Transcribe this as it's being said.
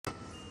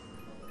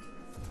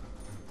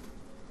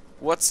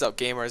What's up,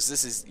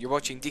 gamers? You're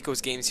watching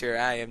Deeko's Games here.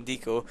 I am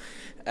Deeko.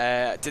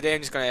 Today I'm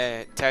just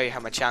gonna tell you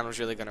how my channel is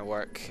really gonna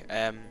work.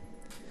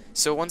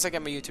 So once I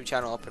get my YouTube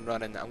channel up and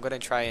running, I'm gonna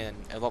try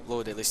and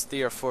upload at least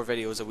 3 or 4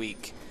 videos a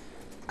week,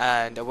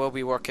 and I will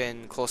be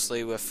working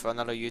closely with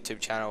another YouTube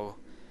channel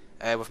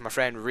with my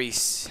friend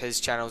Reese. His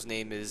channel's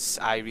name is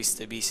Reese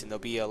the Beast, and there'll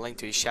be a link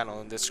to his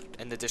channel in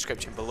the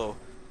description below.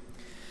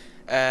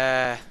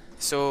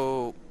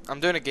 So I'm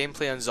doing a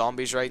gameplay on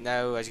zombies right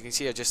now. As you can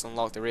see, I just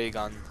unlocked the ray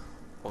gun.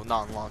 Well,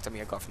 not unlocked, I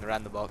mean I got it from the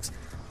random box.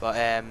 But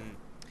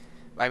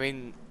I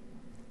mean,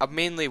 I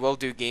mainly will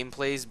do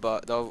gameplays,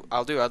 but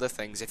I'll do other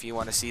things if you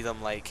want to see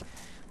them, like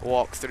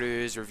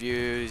walkthroughs,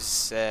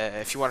 reviews.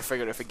 If you want to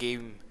figure out if a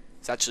game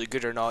is actually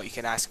good or not, you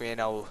can ask me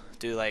and I'll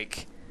do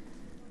like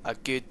a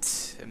good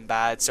and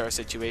bad sort of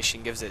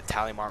situation, gives it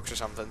tally marks or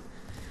something.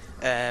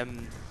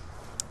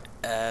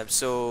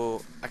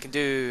 So I can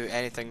do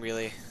anything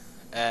really.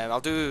 I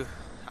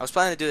was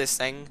planning to do this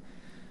thing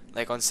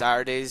like on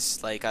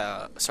Saturdays, like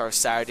a sort of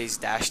Saturdays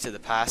dash to the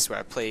past where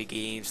I play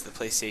games, the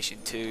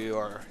PlayStation 2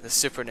 or the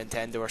Super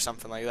Nintendo or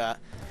something like that.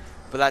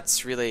 But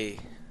that's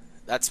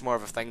more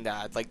of a thing that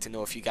I'd like to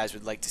know if you guys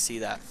would like to see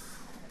that.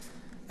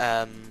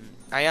 I'm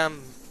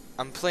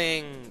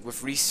playing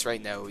with Reese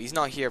right now. He's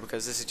not here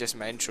because this is just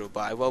my intro,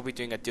 but I will be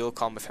doing a dual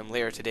com with him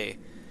later today.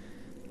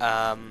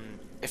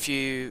 If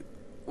you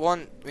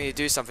want me to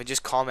do something,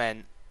 just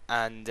comment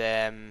and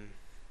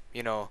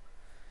you know,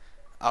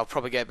 I'll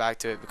probably get back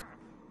to it.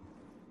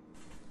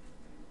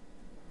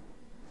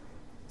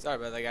 Sorry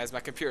about that, guys.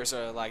 My computer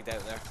sort of lagged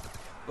out there.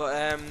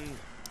 But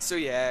so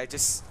yeah,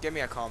 just give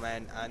me a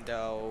comment, and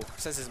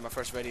since this is my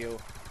first video,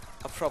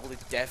 I'll probably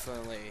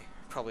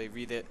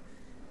read it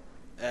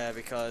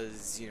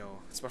because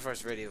it's my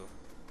first video.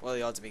 Well,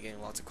 the odds of me getting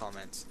lots of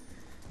comments.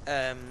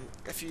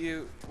 If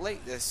you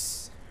like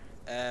this,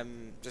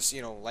 just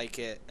like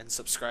it and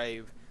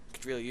subscribe.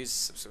 Could really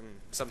use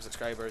some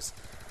subscribers.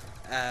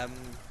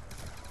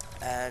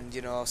 And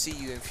I'll see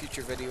you in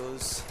future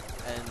videos,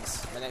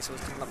 and my next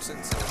one's coming up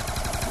soon, so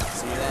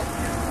see you then.